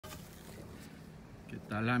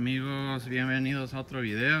Tal amigos, bienvenidos a otro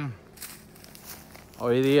video.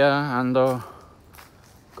 Hoy día ando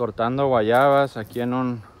cortando guayabas aquí en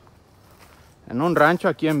un rancho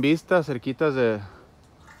aquí en Vista, cerquitas de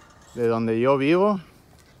donde yo vivo.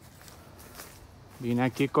 Vine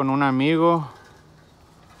aquí con un amigo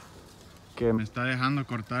que me está dejando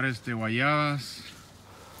cortar guayabas.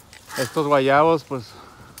 Estos guayabos, pues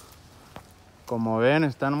como ven,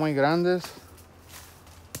 están muy grandes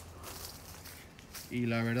y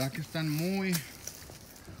la verdad que están muy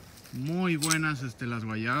buenas las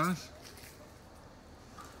guayabas.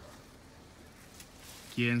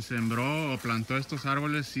 Quien sembró o plantó estos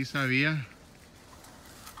árboles sí sabía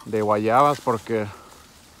de guayabas porque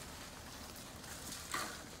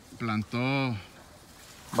plantó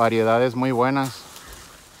variedades muy buenas.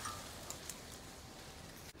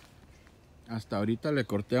 Hasta ahorita le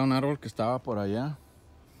corté a un árbol que estaba por allá,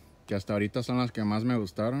 que hasta ahorita son las que más me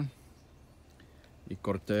gustaron, y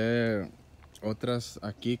corté otras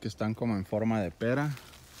aquí que están como en forma de pera,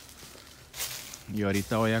 y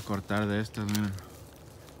ahorita voy a cortar de estas. Miren,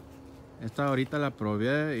 esta ahorita la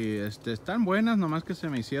probé y están buenas, nomás que se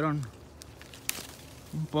me hicieron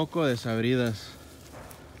un poco desabridas,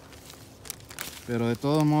 pero de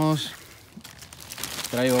todos modos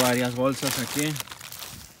traigo varias bolsas aquí.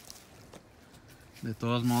 De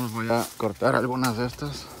todos modos voy a cortar algunas de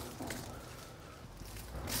estas.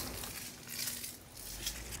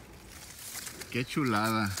 Qué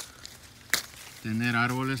chulada tener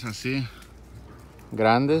árboles así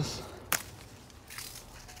grandes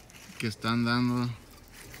que están dando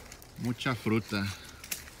mucha fruta.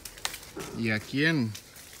 Y aquí en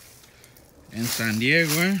San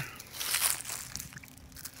Diego,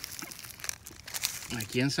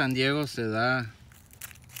 aquí en San Diego se da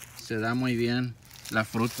muy bien la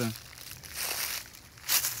fruta.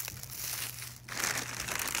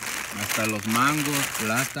 Hasta los mangos,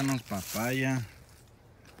 plátanos, papaya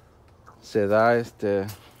se da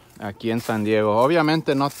aquí en San Diego.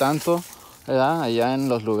 Obviamente no tanto, ¿verdad? Allá en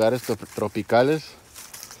los lugares tropicales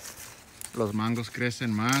los mangos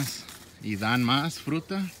crecen más y dan más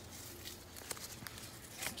fruta,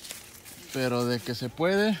 pero de que se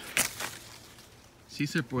puede, sí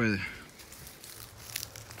se puede.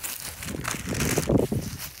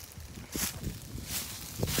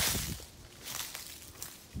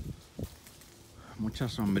 Mucha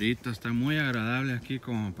sombrita, está muy agradable aquí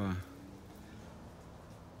como para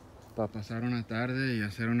pasar una tarde y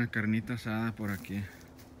hacer una carnita asada por aquí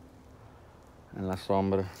en la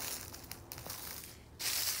sombra.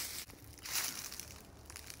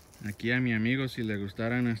 Aquí a mi amigo, si le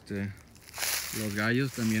gustaran los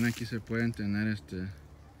gallos, también aquí se pueden tener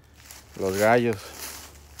los gallos,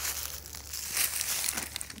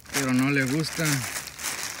 pero no le gustan.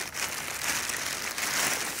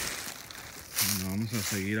 Bueno, vamos a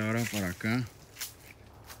seguir ahora para acá.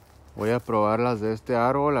 Voy a probar las de este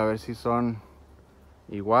árbol a ver si son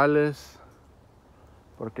iguales,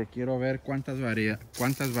 porque quiero ver cuántas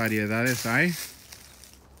variedades hay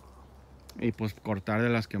y pues cortar de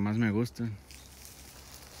las que más me gustan.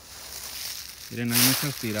 Miren, hay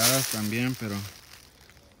muchas tiradas también, pero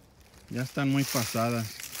ya están muy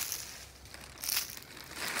pasadas.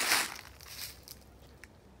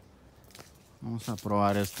 Vamos a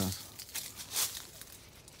probar estas.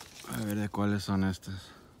 A ver de cuáles son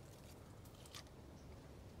estas.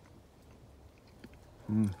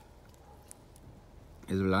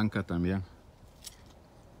 Es blanca también.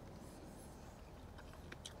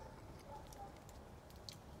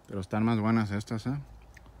 Pero están más buenas estas,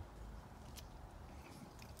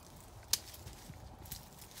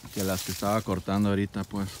 que las que estaba cortando ahorita,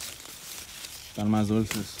 pues. Están más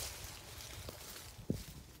dulces.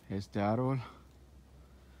 Este árbol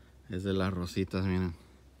es de las rositas, miren.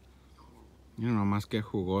 Miren nomás qué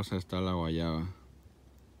jugosa está la guayaba.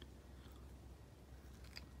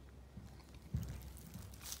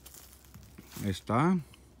 Está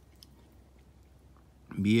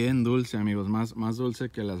bien dulce, amigos, más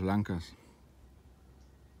dulce que las blancas.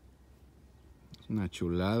 Es una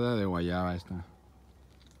chulada de guayaba esta.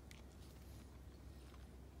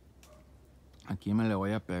 Aquí me le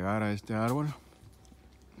voy a pegar a este árbol.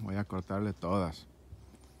 Voy a cortarle todas.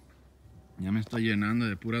 Ya me estoy llenando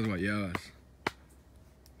de puras guayabas.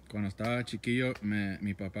 Cuando estaba chiquillo,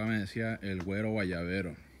 mi papá me decía el güero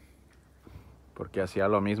guayabero, porque hacía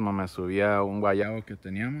lo mismo, me subía a un guayabo que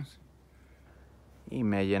teníamos y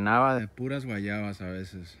me llenaba de puras guayabas a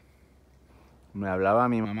veces. Me hablaba a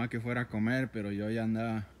mi mamá que fuera a comer, pero yo ya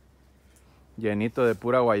andaba llenito de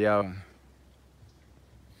pura guayaba.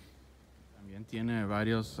 También tiene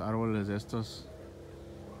varios árboles de estos.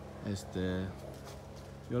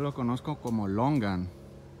 Yo lo conozco como Longan.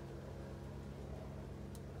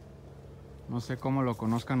 No sé cómo lo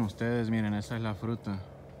conozcan ustedes, miren, esa es la fruta.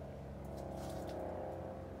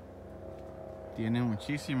 Tiene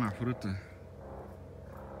muchísima fruta.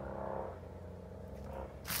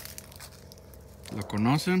 ¿Lo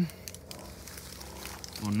conocen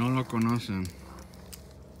o no lo conocen?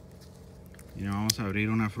 Y vamos a abrir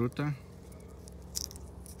una fruta.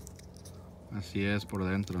 Así es por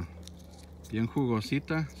dentro. Bien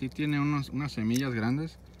jugosita. Sí tiene unas semillas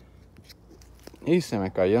grandes. Y se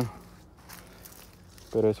me cayó.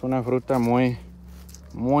 Pero es una fruta muy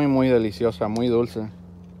deliciosa, muy dulce.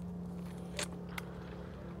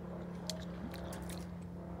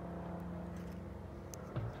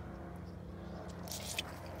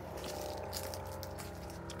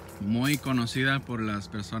 Muy conocida por las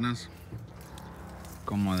personas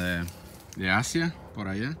como de Asia, por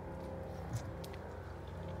allá.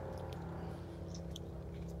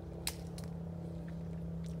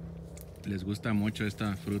 Les gusta mucho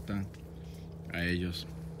esta fruta a ellos.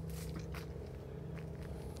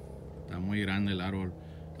 Está muy grande el árbol.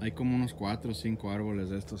 Hay como unos 4 o 5 árboles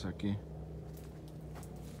de estos aquí.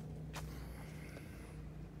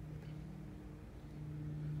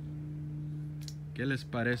 ¿Qué les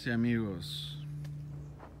parece, amigos?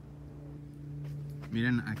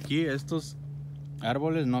 Miren, aquí estos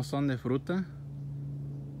árboles no son de fruta.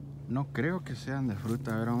 No creo que sean de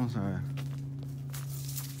fruta. A ver, vamos a ver.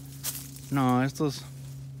 No, estos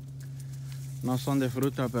no son de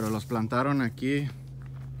fruta, pero los plantaron aquí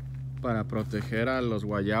para proteger a los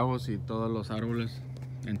guayabos y todos los árboles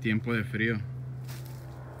en tiempo de frío.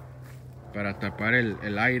 Para tapar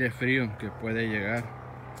el aire frío que puede llegar.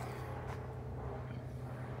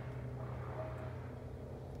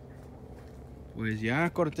 Pues ya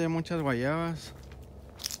corté muchas guayabas.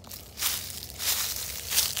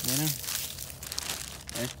 Miren,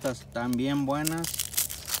 estas están bien buenas.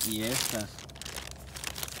 Y estas.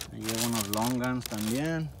 Ahí llevo unos Longans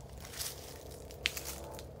también.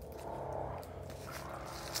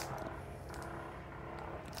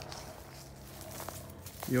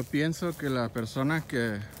 Yo pienso que la persona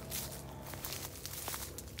que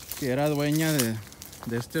era dueña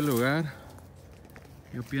de este lugar,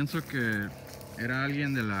 yo pienso que era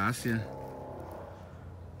alguien de la Asia.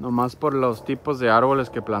 Nomás por los tipos de árboles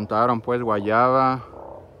que plantaron, pues guayaba.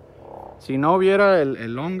 Si no hubiera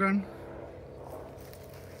el Longan,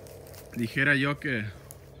 dijera yo que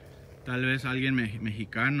tal vez alguien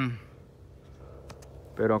mexicano.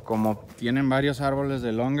 Pero como tienen varios árboles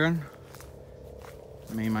de Longan,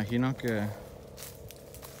 me imagino que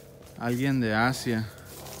alguien de Asia.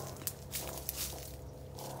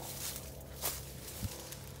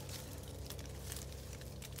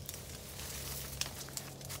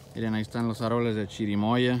 Miren, ahí están los árboles de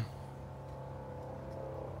chirimoya.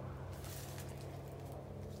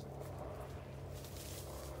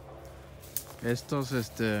 Estos,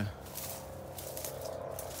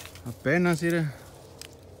 apenas, miren.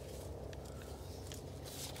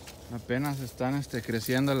 Apenas están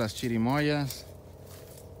creciendo las chirimoyas.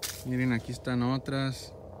 Miren, aquí están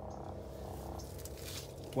otras.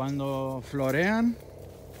 Cuando florean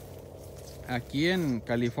aquí en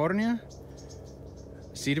California,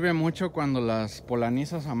 sirve mucho cuando las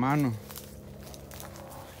polinizas a mano.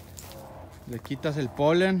 Le quitas el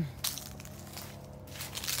polen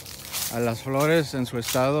a las flores en su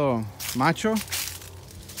estado macho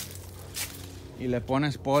y le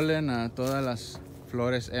pones polen a todas las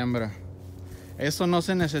flores hembra. Eso no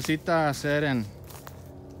se necesita hacer en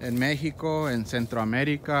México, en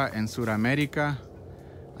Centroamérica, en Suramérica.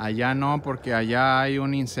 Allá no, porque allá hay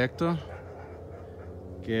un insecto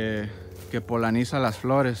que poliniza las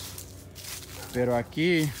flores. Pero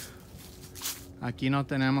aquí no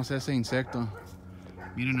tenemos ese insecto.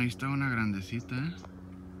 Miren, ahí está una grandecita, ¿eh?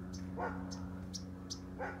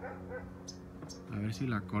 A ver si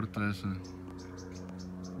la corto esa.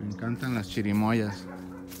 Me encantan las chirimoyas.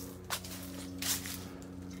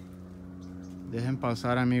 Dejen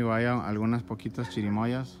pasar, amigo. Hay algunas poquitas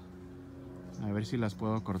chirimoyas. A ver si las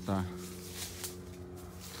puedo cortar.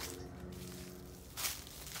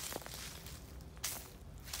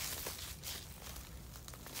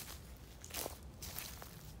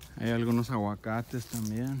 Hay algunos aguacates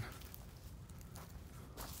también.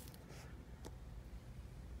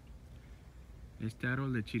 Este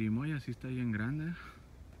árbol de chirimoya sí está bien grande.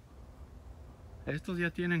 Estos ya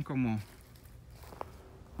tienen como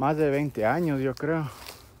más de 20 años, yo creo.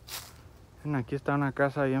 Aquí está una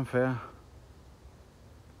casa bien fea.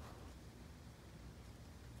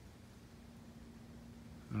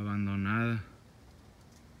 Abandonada.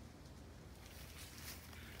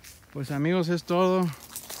 Pues amigos, es todo.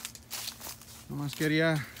 Nomás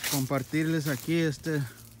quería compartirles aquí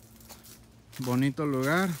bonito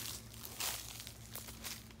lugar.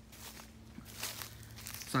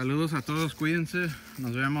 Saludos a todos, cuídense,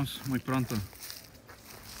 nos vemos muy pronto.